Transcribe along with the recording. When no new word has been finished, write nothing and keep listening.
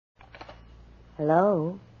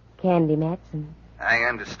Hello, Candy Matson. I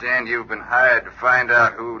understand you've been hired to find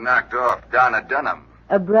out who knocked off Donna Dunham.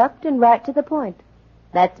 Abrupt and right to the point.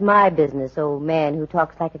 That's my business, old man who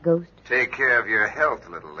talks like a ghost. Take care of your health,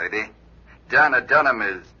 little lady. Donna Dunham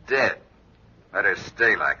is dead. Let her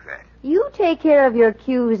stay like that. You take care of your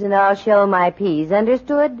Q's and I'll shell my P's,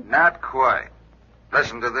 understood? Not quite.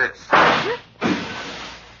 Listen to this.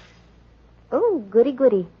 Oh, goody,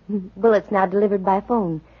 goody. Bullets now delivered by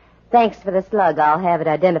phone. Thanks for the slug. I'll have it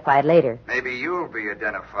identified later. Maybe you'll be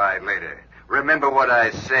identified later. Remember what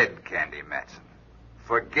I said, Candy Matson.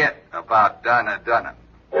 Forget about Donna Dunham.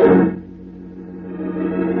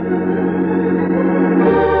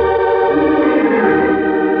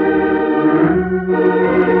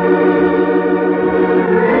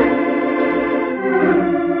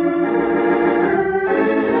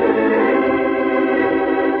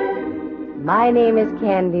 My name is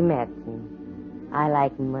Candy Matson. I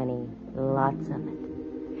like money, lots of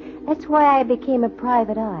it. That's why I became a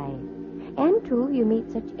private eye. And, too, you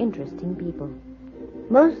meet such interesting people.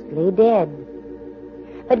 Mostly dead.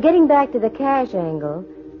 But getting back to the cash angle,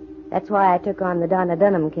 that's why I took on the Donna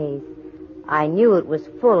Dunham case. I knew it was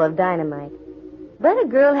full of dynamite. But a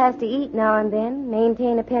girl has to eat now and then,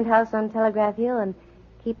 maintain a penthouse on Telegraph Hill, and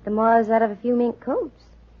keep the moths out of a few mink coats.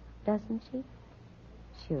 Doesn't she?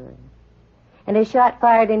 Sure. And a shot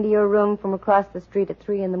fired into your room from across the street at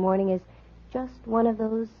 3 a.m. is just one of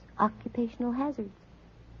those occupational hazards.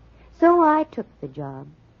 So I took the job,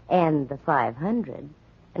 and the 500,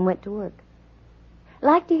 and went to work.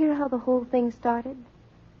 Like to hear how the whole thing started?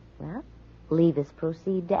 Well, leave us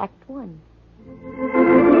proceed to Act 1.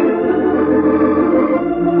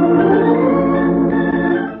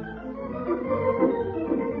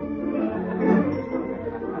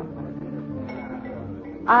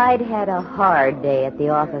 I'd had a hard day at the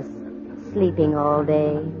office, sleeping all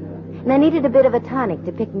day, and I needed a bit of a tonic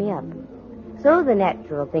to pick me up. So the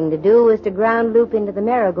natural thing to do was to ground loop into the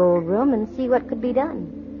marigold room and see what could be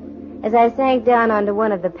done. As I sank down onto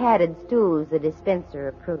one of the padded stools, the dispenser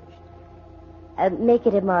approached. Make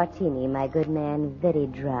it a martini, my good man, very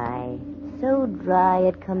dry. So dry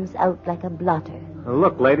it comes out like a blotter.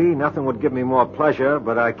 Look, lady, nothing would give me more pleasure,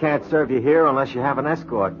 but I can't serve you here unless you have an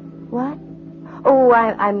escort. What? Oh,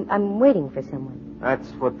 I'm waiting for someone. That's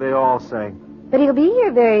what they all say. But he'll be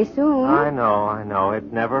here very soon. I know.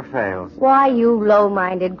 It never fails. Why, you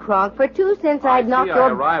low-minded cronk. For 2 cents, I'd knock your... I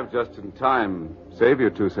arrived just in time. Save your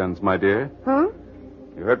 2 cents, my dear. Huh?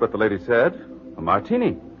 You heard what the lady said? A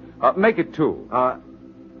martini. Make it 2.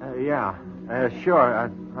 Yeah.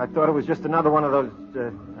 Sure. I thought it was just another one of those,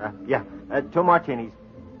 2 martinis.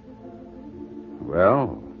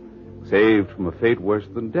 Well, saved from a fate worse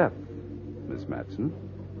than death, Miss Matson.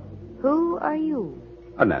 Who are you?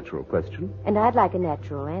 A natural question. And I'd like a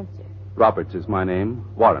natural answer. Roberts is my name.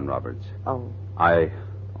 Warren Roberts. Oh. I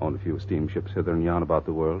own a few steamships hither and yon about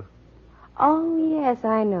the world. Oh, yes,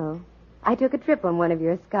 I know. I took a trip on one of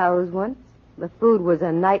your scows once. The food was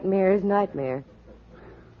a nightmare's nightmare.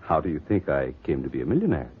 How do you think I came to be a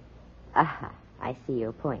millionaire? Aha, I see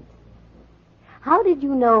your point. How did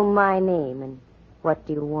you know my name, and what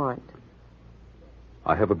do you want?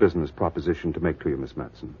 I have a business proposition to make to you, Miss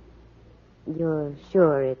Matson. You're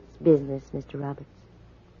sure it's business, Mr. Roberts?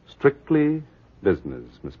 Strictly business,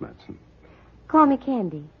 Miss Matson. Call me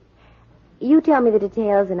Candy. You tell me the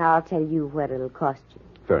details, and I'll tell you what it'll cost you.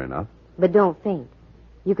 Fair enough. But don't faint.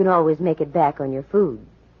 You can always make it back on your food.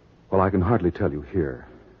 Well, I can hardly tell you here.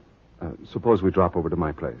 Suppose we drop over to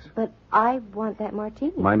my place. But I want that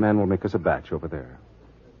martini. My man will make us a batch over there.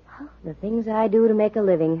 Oh, the things I do to make a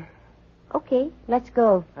living. Okay, let's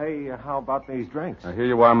go. Hey, how about these drinks? Here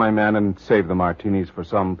you are, my man, and save the martinis for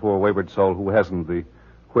some poor wayward soul who hasn't the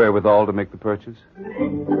wherewithal to make the purchase.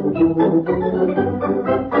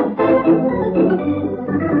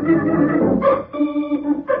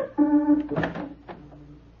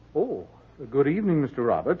 Oh, good evening, Mr.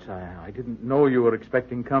 Roberts. I didn't know you were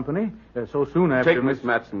expecting company so soon after... Take Miss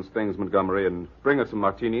Matson's things, Montgomery, and bring us some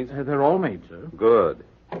martinis. They're all made, sir. Good.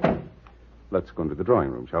 Let's go into the drawing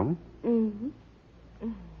room, shall we? Mm-hmm.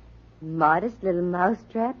 Modest little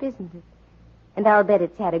mousetrap, isn't it? And I'll bet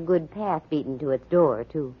it's had a good path beaten to its door,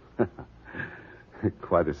 too.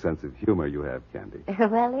 Quite a sense of humor you have, Candy.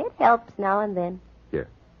 Well, it helps now and then. Here,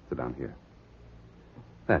 sit down here.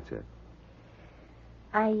 That's it.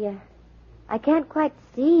 I can't quite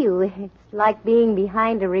see you. It's like being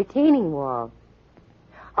behind a retaining wall.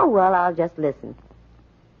 Oh, well, I'll just listen.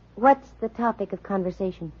 What's the topic of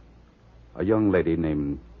conversation? A young lady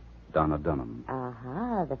named Donna Dunham.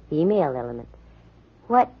 Aha, the female element.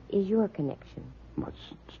 What is your connection? Much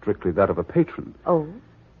strictly that of a patron. Oh?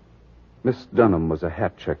 Miss Dunham was a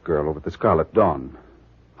hat check girl over at the Scarlet Dawn.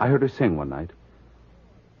 I heard her sing one night.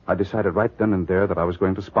 I decided right then and there that I was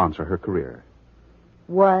going to sponsor her career.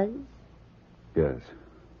 Was? Yes.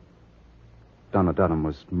 Donna Dunham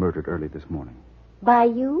was murdered early this morning. By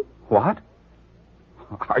you? What?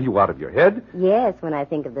 Are you out of your head? Yes, when I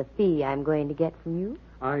think of the fee I'm going to get from you.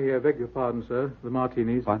 I beg your pardon, sir. The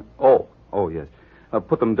martinis. What? Oh, yes.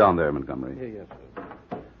 Put them down there, Montgomery. Yes,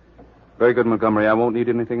 sir. Very good, Montgomery. I won't need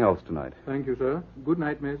anything else tonight. Thank you, sir. Good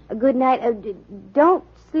night, miss. Good night. Don't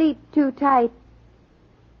sleep too tight.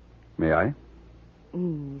 May I?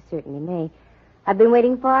 You certainly may. I've been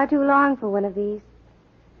waiting far too long for one of these.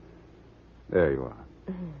 There you are.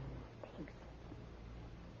 Thanks.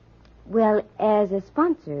 Well, as a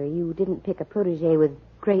sponsor, you didn't pick a protege with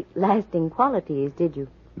great lasting qualities, did you?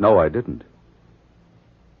 No, I didn't.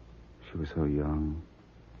 She was so young,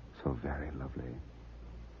 so very lovely.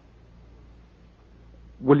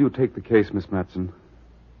 Will you take the case, Miss Matson?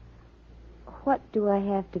 What do I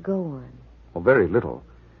have to go on? Well, very little.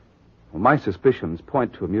 Well, my suspicions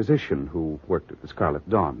point to a musician who worked at the Scarlet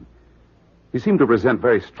Dawn. He seemed to resent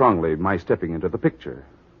very strongly my stepping into the picture.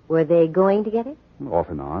 Were they going together? Off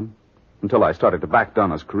and on. Until I started to back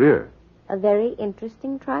Donna's career. A very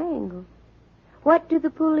interesting triangle. What do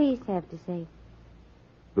the police have to say?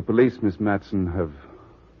 The police, Miss Matson, have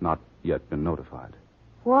not yet been notified.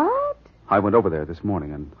 What? I went over there this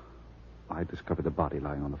morning, and I discovered the body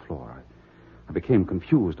lying on the floor. I became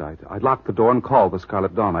confused. I locked the door and called the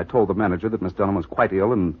Scarlet Dawn. I told the manager that Miss Dunham was quite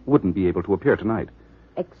ill and wouldn't be able to appear tonight.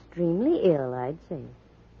 Extremely ill, I'd say.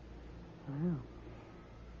 Well,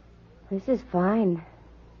 this is fine.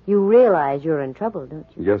 You realize you're in trouble, don't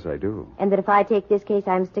you? Yes, I do. And that if I take this case,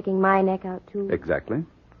 I'm sticking my neck out, too? Exactly.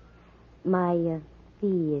 My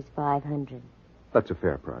fee is $500. That's a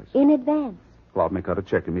fair price. In advance. Well, I'll make out a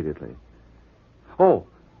check immediately. Oh.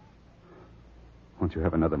 Won't you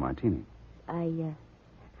have another martini?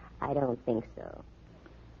 I don't think so.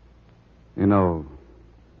 You know,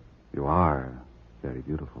 you are very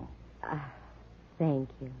beautiful. Thank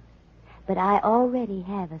you. But I already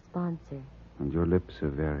have a sponsor. And your lips are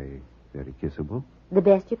very, very kissable. The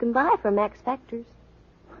best you can buy from Max Factors.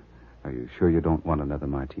 Are you sure you don't want another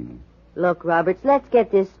martini? Look, Roberts, let's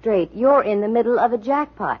get this straight. You're in the middle of a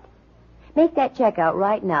jackpot. Make that check out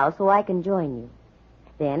right now so I can join you.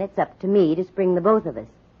 Then it's up to me to spring the both of us.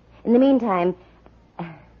 In the meantime,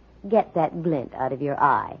 get that glint out of your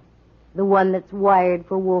eye. The one that's wired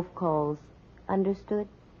for wolf calls. Understood?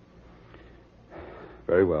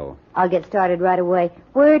 Very well. I'll get started right away.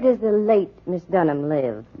 Where does the late Miss Dunham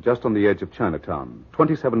live? Just on the edge of Chinatown,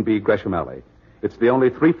 27B Gresham Alley. It's the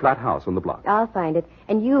only 3-flat house on the block. I'll find it.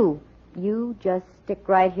 And you just stick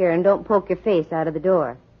right here and don't poke your face out of the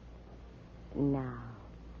door. Now,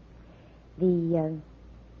 the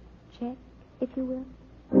check, if you will.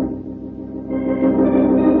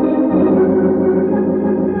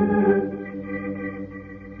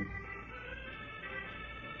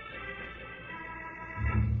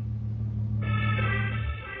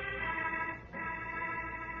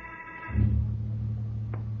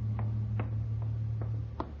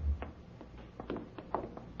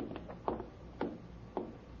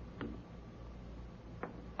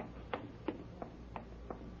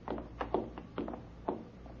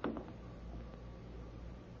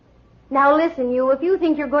 Now listen, you, if you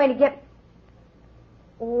think you're going to get...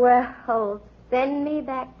 Well, send me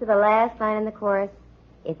back to the last line in the chorus,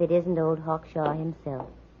 if it isn't old Hawkshaw himself.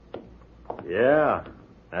 Yeah,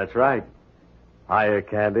 that's right. Hiya,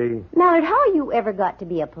 Candy. Mallard, how you ever got to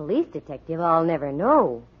be a police detective, I'll never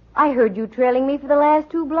know. I heard you trailing me for the last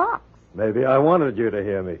 2 blocks. Maybe I wanted you to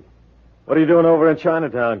hear me. What are you doing over in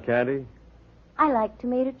Chinatown, Candy? I like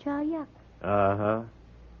tomato chow yuck. Uh-huh.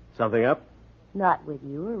 Something up? Not with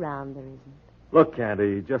you around, there isn't. Look,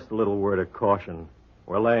 Candy, just a little word of caution.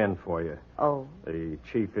 We're laying for you. Oh, The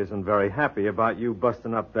chief isn't very happy about you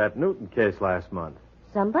busting up that Newton case last month.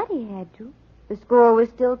 somebody had to. The score was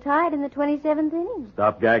still tied in the 27th inning.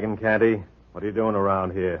 Stop gagging, Candy. What are you doing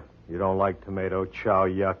around here? You don't like tomato chow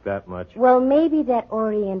yuck that much. Well, maybe that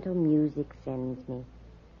Oriental music sends me.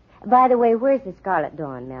 By the way, where's the Scarlet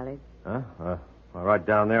Dawn, Mallard? Huh? Right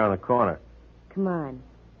down there on the corner. Come on.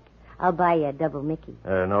 I'll buy you a double Mickey.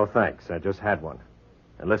 No, thanks. I just had one.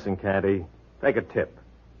 And listen, Candy, take a tip.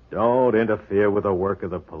 Don't interfere with the work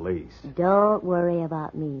of the police. Don't worry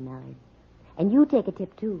about me, Mallard. And you take a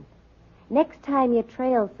tip, too. Next time you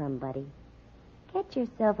trail somebody, get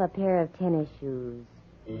yourself a pair of tennis shoes.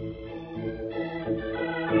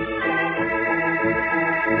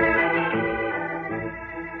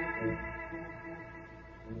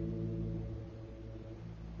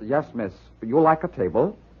 Yes, miss. You like a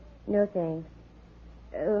table? No, thanks.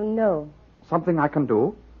 No. Something I can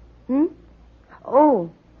do? Hmm? Oh,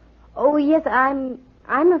 yes, I'm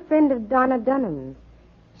a friend of Donna Dunham's.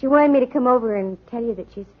 She wanted me to come over and tell you that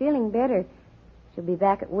she's feeling better. She'll be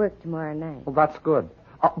back at work tomorrow night. Well, that's good.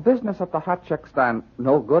 Business at the hot chick stand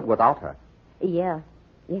no good without her. Yeah.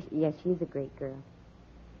 Yes, she's a great girl.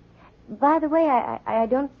 By the way, I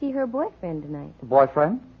don't see her boyfriend tonight.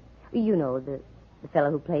 Boyfriend? You know, the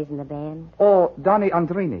fellow who plays in the band. Oh, Donny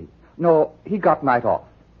Andrini. No, he got night off.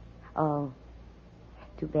 Oh,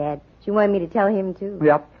 too bad. She wanted me to tell him, too.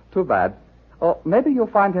 Yep, too bad. Oh, maybe you'll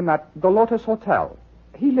find him at the Lotus Hotel.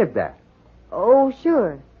 He lived there. Oh,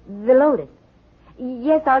 sure. The Lotus.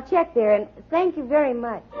 Yes, I'll check there, and thank you very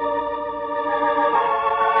much.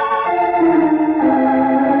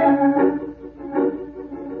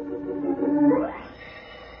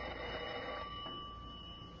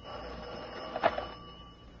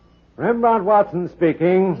 Rembrandt Watson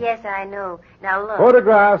speaking. Yes, I know. Now, look.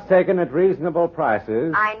 Photographs taken at reasonable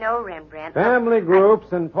prices. I know, Rembrandt. Family Look,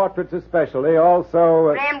 groups and portraits especially.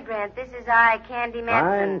 Also... Rembrandt, this is I, Candy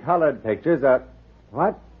Matson. fine colored pictures.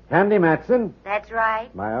 What? Candy Matson? That's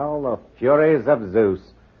right. By all the furies of Zeus.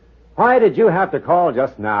 Why did you have to call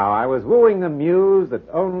just now? I was wooing the muse that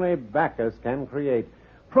only Bacchus can create,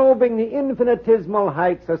 probing the infinitesimal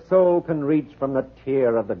heights a soul can reach from the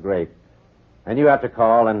tear of the grape. And you have to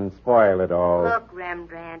call and spoil it all. Look,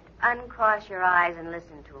 Rembrandt, uncross your eyes and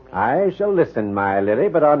listen to me. I shall listen, my Lily,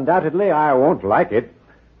 but undoubtedly I won't like it.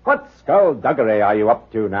 What skullduggery are you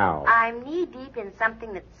up to now? I'm knee-deep in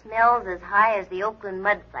something that smells as high as the Oakland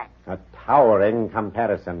mudflats. A towering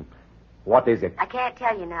comparison. What is it? I can't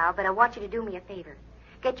tell you now, but I want you to do me a favor.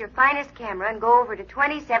 Get your finest camera and go over to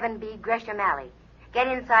 27B Gresham Alley. Get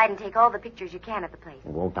inside and take all the pictures you can of the place.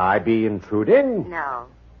 Won't I be intruding? No.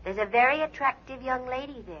 There's a very attractive young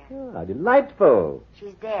lady there. Oh, delightful.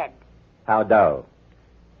 She's dead. How dull.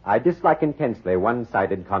 I dislike intensely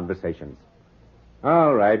one-sided conversations.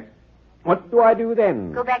 All right. What do I do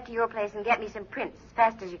then? Go back to your place and get me some prints as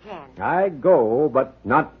fast as you can. I go, but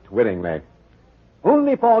not willingly.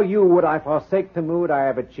 Only for you would I forsake the mood I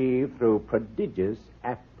have achieved through prodigious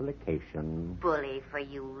application. Bully for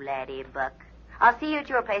you, laddie buck. I'll see you at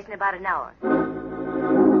your place in about an hour.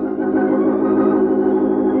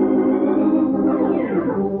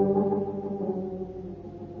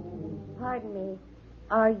 Pardon me.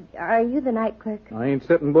 Are you the night clerk? I ain't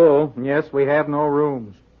sitting bull. Yes, we have no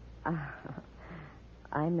rooms.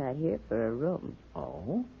 I'm not here for a room.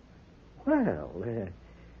 Oh? Well,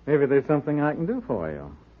 maybe there's something I can do for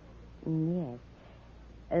you.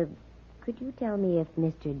 Yes. Could you tell me if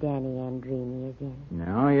Mr. Danny Andrini is in?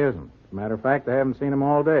 No, he isn't. As a matter of fact, I haven't seen him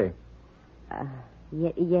all day.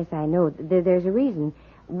 Yes, I know. There's a reason.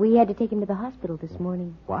 We had to take him to the hospital this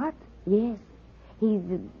morning. What? Yes. He's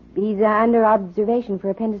under observation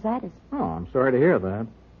for appendicitis. Oh, I'm sorry to hear that.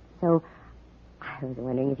 So, I was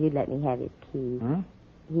wondering if you'd let me have his key. Huh?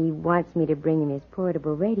 He wants me to bring him his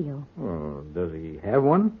portable radio. Oh, does he have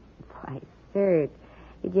one? Why, sir,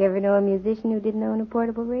 did you ever know a musician who didn't own a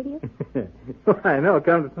portable radio? I know,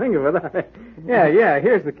 come to think of it. Yeah,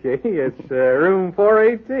 here's the key. It's room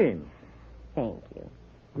 418. Thank you.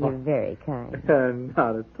 You're very kind.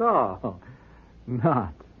 Not at all.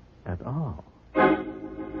 Not at all. All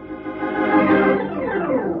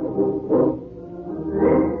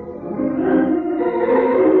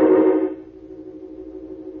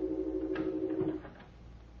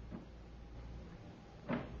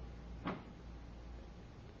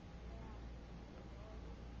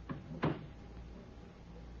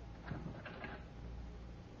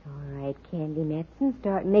right, Candy Matson,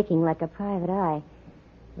 start making like a private eye.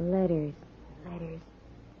 Letters.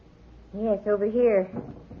 Yes, over here.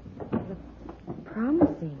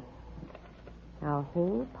 Promising. A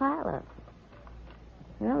whole pile of them.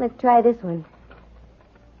 Well, let's try this one.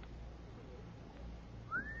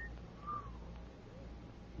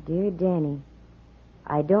 Dear Danny,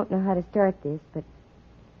 I don't know how to start this, but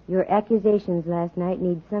your accusations last night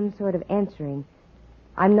need some sort of answering.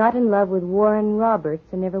 I'm not in love with Warren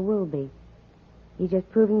Roberts and never will be. He's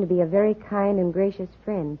just proving to be a very kind and gracious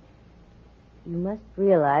friend. You must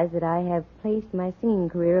realize that I have placed my singing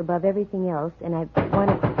career above everything else, and I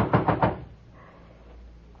want to...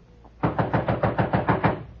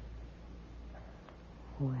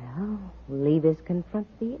 Well, leave us confront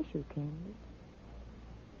the issue, Candy.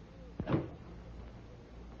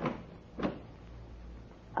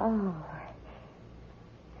 Oh.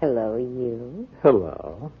 Hello, you.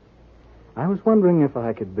 Hello. I was wondering if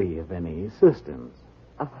I could be of any assistance.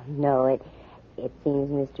 Oh, no, it seems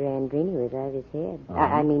Mr. Andrini was out of his head. Oh.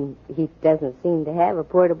 I mean, he doesn't seem to have a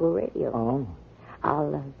portable radio. Oh.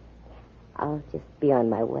 I'll I'll just be on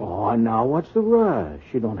my way. Oh, now what's the rush?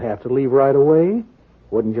 You don't have to leave right away.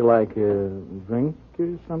 Wouldn't you like a drink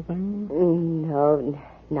or something? No,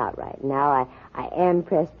 not right now. I am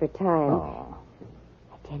pressed for time. Oh.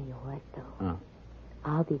 I tell you what, though. Huh.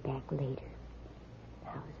 I'll be back later.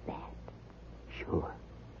 How's that? Sure.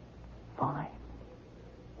 Fine.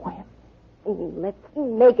 When? Let's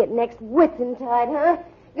make it next Whitsuntide, huh?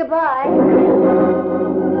 Goodbye.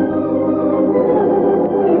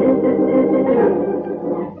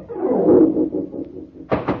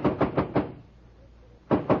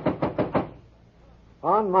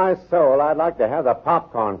 On my soul, I'd like to have the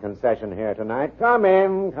popcorn concession here tonight. Come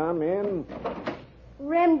in, come in.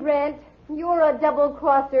 Rembrandt, you're a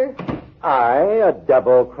double-crosser. A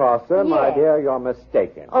double-crosser? My Yes. dear, you're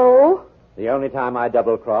mistaken. Oh? The only time I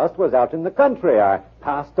double-crossed was out in the country. I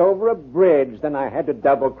passed over a bridge, then I had to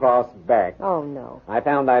double-cross back. Oh, no. I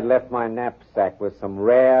found I'd left my knapsack with some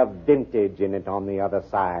rare vintage in it on the other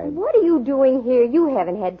side. What are you doing here? You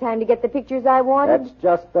haven't had time to get the pictures I wanted. That's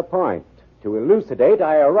just the point. To elucidate,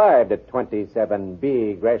 I arrived at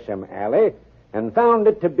 27B Gresham Alley and found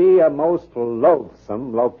it to be a most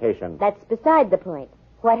loathsome location. That's beside the point.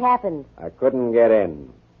 What happened? I couldn't get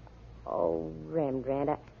in. Oh,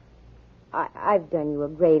 Rembrandt, I've done you a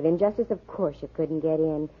grave injustice. Of course you couldn't get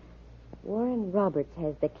in. Warren Roberts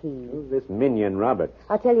has the key. Who's this minion Roberts?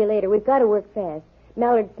 I'll tell you later. We've got to work fast.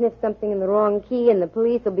 Mallard sniffed something in the wrong key, and the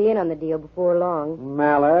police will be in on the deal before long.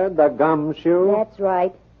 Mallard, the gumshoe? That's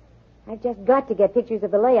right. I've just got to get pictures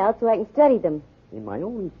of the layout so I can study them. In my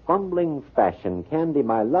own fumbling fashion, Candy,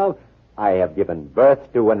 my love, I have given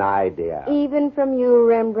birth to an idea. Even from you,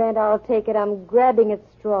 Rembrandt, I'll take it. I'm grabbing at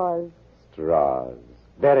straws. Straws.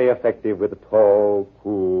 Very effective with tall,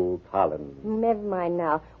 cool pollen. Never mind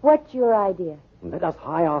now. What's your idea? Let us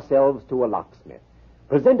hie ourselves to a locksmith.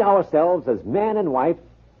 Present ourselves as man and wife,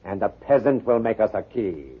 and a peasant will make us a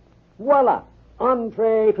key. Voila!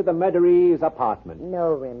 Entree to the Meadery's apartment.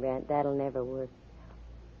 No, Rembrandt, that'll never work.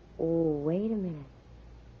 Oh, wait a minute.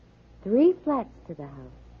 3 flats to the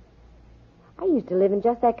house. I used to live in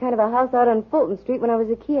just that kind of a house out on Fulton Street when I was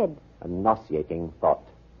a kid. A nauseating thought.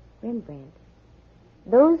 Rembrandt,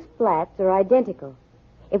 those flats are identical.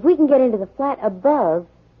 If we can get into the flat above,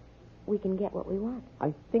 we can get what we want.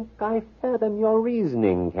 I think I fathom your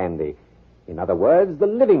reasoning, Candy. In other words, the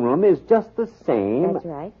living room is just the same. That's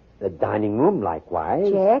right. The dining room,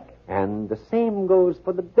 likewise. Check. And the same goes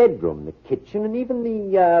for the bedroom, the kitchen, and even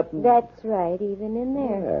the, That's right, even in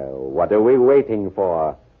there. Well, what are we waiting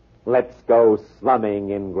for? Let's go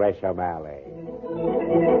slumming in Gresham Alley.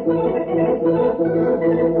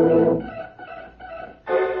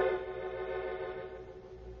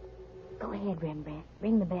 Go ahead, Rembrandt.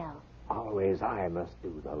 Ring the bell. Always I must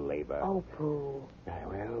do the labor. Oh, pooh.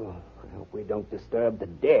 Well, I hope we don't disturb the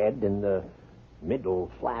dead in the middle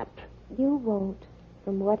flat. You won't.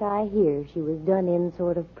 From what I hear, she was done in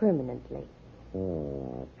sort of permanently.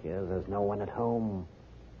 Oh, appears there's no one at home.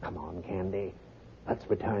 Come on, Candy. Let's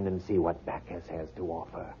return and see what Bacchus has to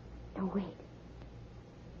offer. No, wait.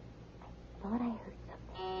 I thought I heard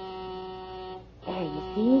something. There, you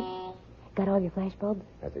see? Got all your flash bulbs?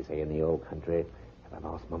 As they say in the old country, have I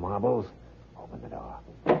lost my marbles? Open the door.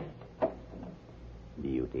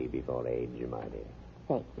 Beauty before age, my dear.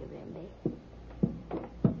 Thank you, Remby.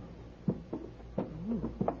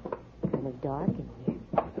 Kind of dark in here.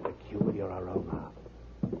 With a peculiar aroma.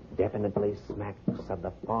 Definitely smacks of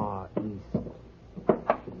the Far East.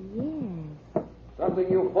 Yes. Something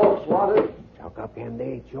you folks wanted? Chalk up,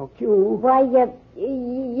 Candy. It's your cue. Why,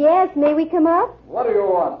 yes, may we come up? What do you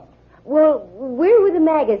want? Well, we're with a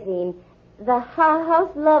magazine, The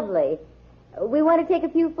House Lovely. We want to take a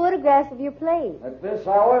few photographs of your place. At this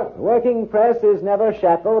hour? The working press is never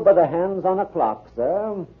shackled by the hands on a clock,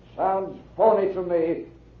 sir. Sounds phony to me.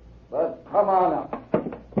 But come on up.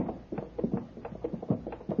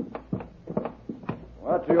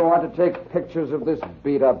 What do you want to take pictures of this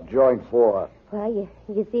beat-up joint for? Well,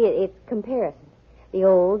 you see, it's comparison. The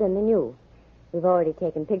old and the new. We've already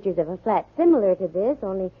taken pictures of a flat similar to this,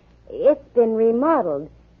 only it's been remodeled.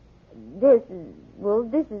 This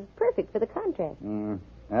is perfect for the contrast.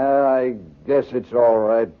 I guess it's all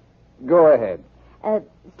right. Go ahead.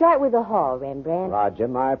 Start with the hall, Rembrandt. Roger,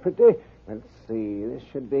 my pretty. Let's see. This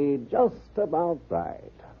should be just about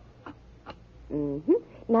right. Mm-hmm.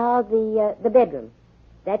 Now, the bedroom.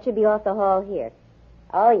 That should be off the hall here.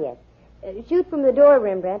 Oh, yes. Shoot from the door,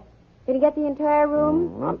 Rembrandt. Can you get the entire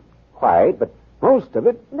room? Not quite, but most of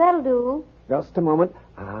it. That'll do. Just a moment.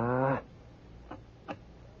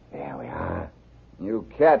 There we are. You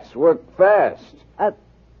cats work fast.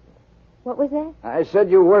 What was that? I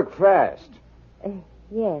said you work fast.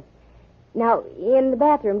 Yes. Now, in the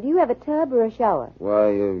bathroom, do you have a tub or a shower?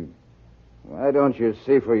 Why don't you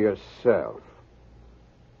see for yourself?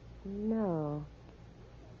 No.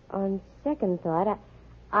 On second thought,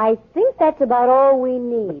 I think that's about all we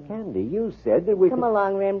need. Candy, you said that we Come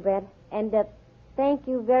along, Rembrandt. And thank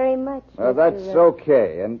you very much. That's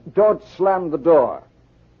okay. And don't slam the door.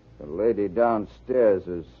 The lady downstairs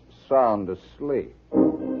is sound asleep.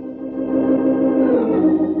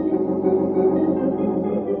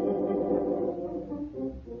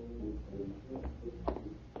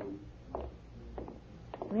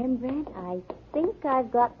 Rembrandt, I think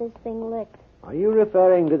I've got this thing licked. Are you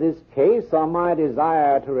referring to this case or my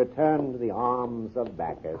desire to return to the arms of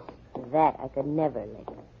Bacchus? That I could never lick.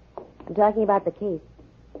 I'm talking about the case.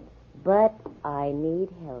 But I need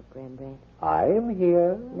help, Rembrandt. I'm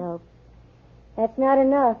here. No. That's not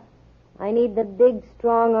enough. I need the big,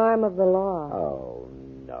 strong arm of the law. Oh,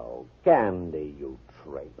 no. Candy, you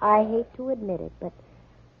traitor. I hate to admit it, but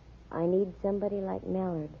I need somebody like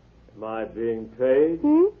Mallard. Am I being paid?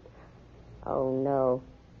 Oh, no.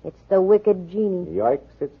 It's the wicked genie.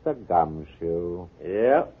 Yoicks, it's the gumshoe.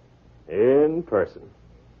 Yeah, in person.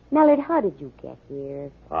 Mallard, how did you get here?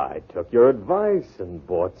 I took your advice and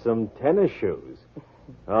bought some tennis shoes.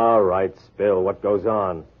 All right, Spill, what goes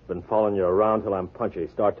on? Been following you around till I'm punchy.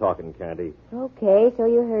 Start talking, Candy. Okay, so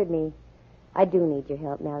you heard me. I do need your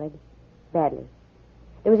help, Mallard. Badly.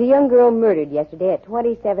 There was a young girl murdered yesterday at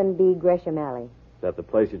 27B Gresham Alley. Is that the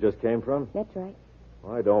place you just came from? That's right.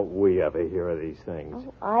 Why don't we ever hear of these things?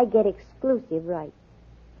 Oh, I get exclusive rights.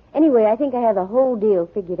 Anyway, I think I have the whole deal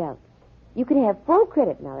figured out. You can have full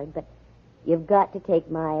credit, Mallard, but you've got to take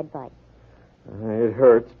my advice. It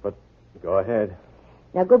hurts, but go ahead.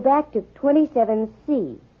 Now go back to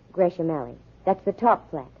 27C Gresham Alley. That's the top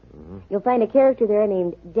flat. Mm-hmm. You'll find a character there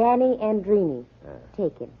named Danny Andrini.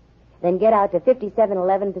 Take him. Then get out to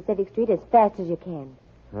 5711 Pacific Street as fast as you can.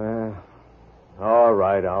 All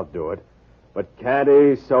right, I'll do it. But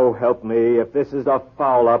Candy, so help me, if this is a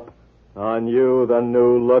foul-up, on you the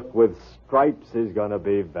new look with stripes is going to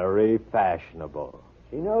be very fashionable.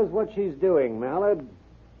 She knows what she's doing, Mallard.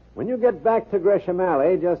 When you get back to Gresham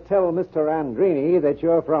Alley, just tell Mr. Andrini that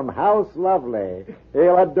you're from House Lovely.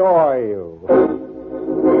 He'll adore you.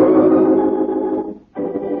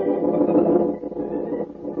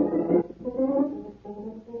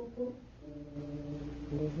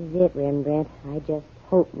 This is it, Rembrandt. I just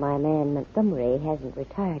hope my man Montgomery hasn't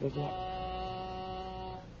retired as yet.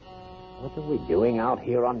 What are we doing out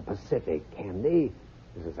here on Pacific, Candy?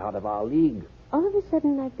 This is out of our league. All of a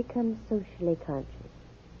sudden, I've become socially conscious.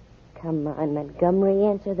 Come on, Montgomery,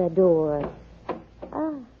 answer the door.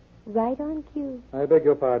 Ah, right on cue. I beg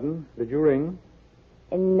your pardon. Did you ring?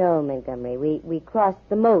 No, Montgomery. We crossed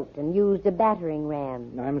the moat and used a battering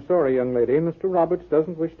ram. I'm sorry, young lady. Mr. Roberts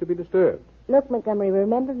doesn't wish to be disturbed. Look, Montgomery,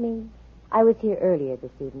 remember me? I was here earlier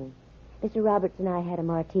this evening. Mr. Roberts and I had a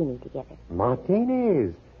martini together.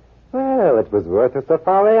 Martinis? Well, it was worth a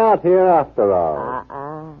safari out here after all.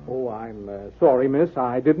 Oh, I'm sorry, miss.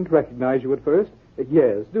 I didn't recognize you at first.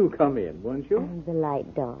 Yes, do come in, won't you? The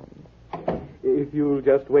light dawned. If you'll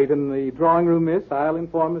just wait in the drawing room, miss, I'll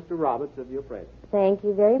inform Mr. Roberts of your presence. Thank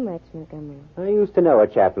you very much, Montgomery. I used to know a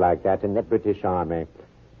chap like that in the British Army.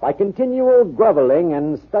 By continual groveling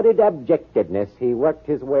and studied abjectedness, he worked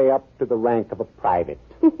his way up to the rank of a private.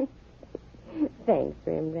 Thanks,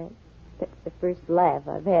 Rembrandt. That's the first laugh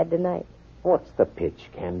I've had tonight. What's the pitch,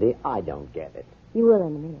 Candy? I don't get it. You will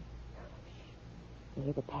in a minute. Shh. You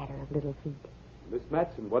hear the patter of little feet. Miss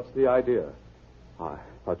Matson, what's the idea? I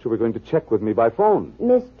thought you were going to check with me by phone.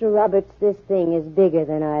 Mr. Roberts, this thing is bigger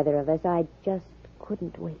than either of us. I just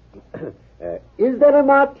couldn't wait. Is there a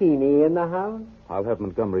martini in the house? I'll have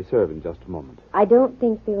Montgomery serve in just a moment. I don't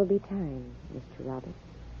think there'll be time, Mr. Roberts.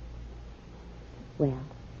 Well,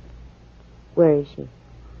 where is she?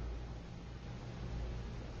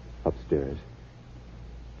 Upstairs.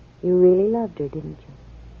 You really loved her, didn't you?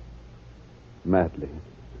 Madly.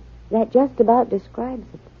 That just about describes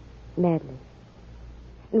it. Madly.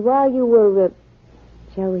 And while you were,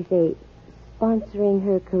 shall we say, sponsoring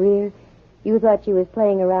her career, you thought she was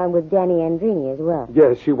playing around with Danny Andrini as well.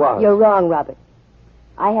 Yes, she was. You're wrong, Robert.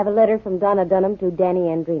 I have a letter from Donna Dunham to Danny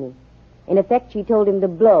Andrini. In effect, she told him to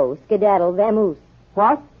blow, skedaddle, vamoose.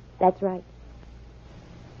 What? That's right.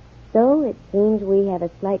 So it seems we have a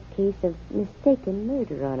slight case of mistaken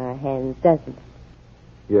murder on our hands, doesn't it?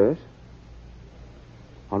 Yes.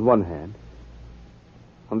 On one hand.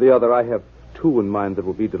 On the other, I have two in mind that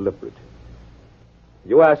will be deliberate.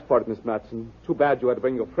 You asked for it, Miss Matson. Too bad you had to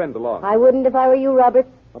bring your friend along. I wouldn't if I were you, Robert.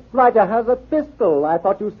 A blighter has a pistol. I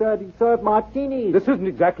thought you said he served martinis. This isn't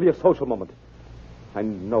exactly a social moment. I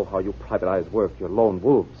know how you private eyes work. You're lone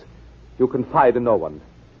wolves. You confide in no one.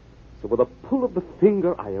 So with a pull of the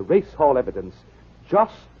finger, I erase all evidence.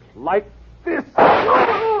 Just like this.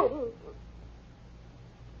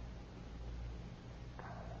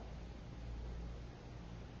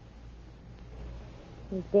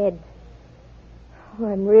 He's dead. Oh,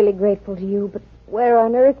 I'm really grateful to you, but where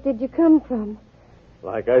on earth did you come from?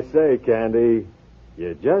 Like I say, Candy,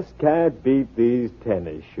 you just can't beat these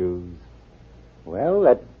tennis shoes. Well,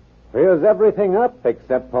 that clears everything up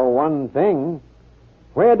except for one thing.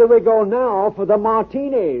 Where do we go now for the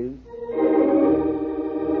martinis?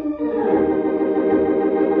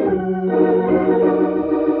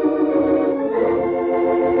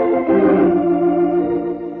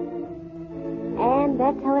 And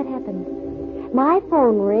that's how it happened. My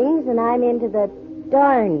phone rings, and I'm into the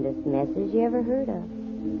darndest messes you ever heard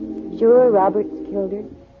of. Sure, Roberts killed her.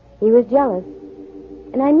 He was jealous.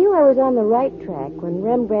 And I knew I was on the right track when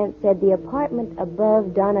Rembrandt said the apartment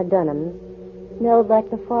above Donna Dunham's smelled like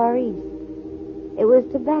the Far East. It was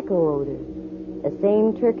tobacco odor, the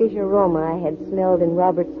same Turkish aroma I had smelled in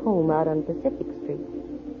Robert's home out on Pacific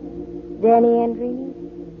Street. Danny Andrini?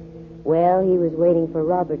 Well, he was waiting for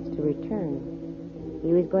Roberts to return.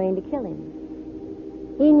 He was going to kill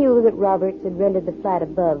him. He knew that Roberts had rented the flat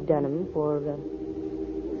above Dunham for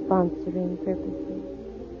sponsoring purposes.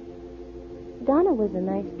 Donna was a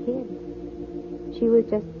nice kid. She was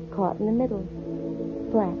just caught in the middle.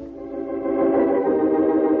 Black.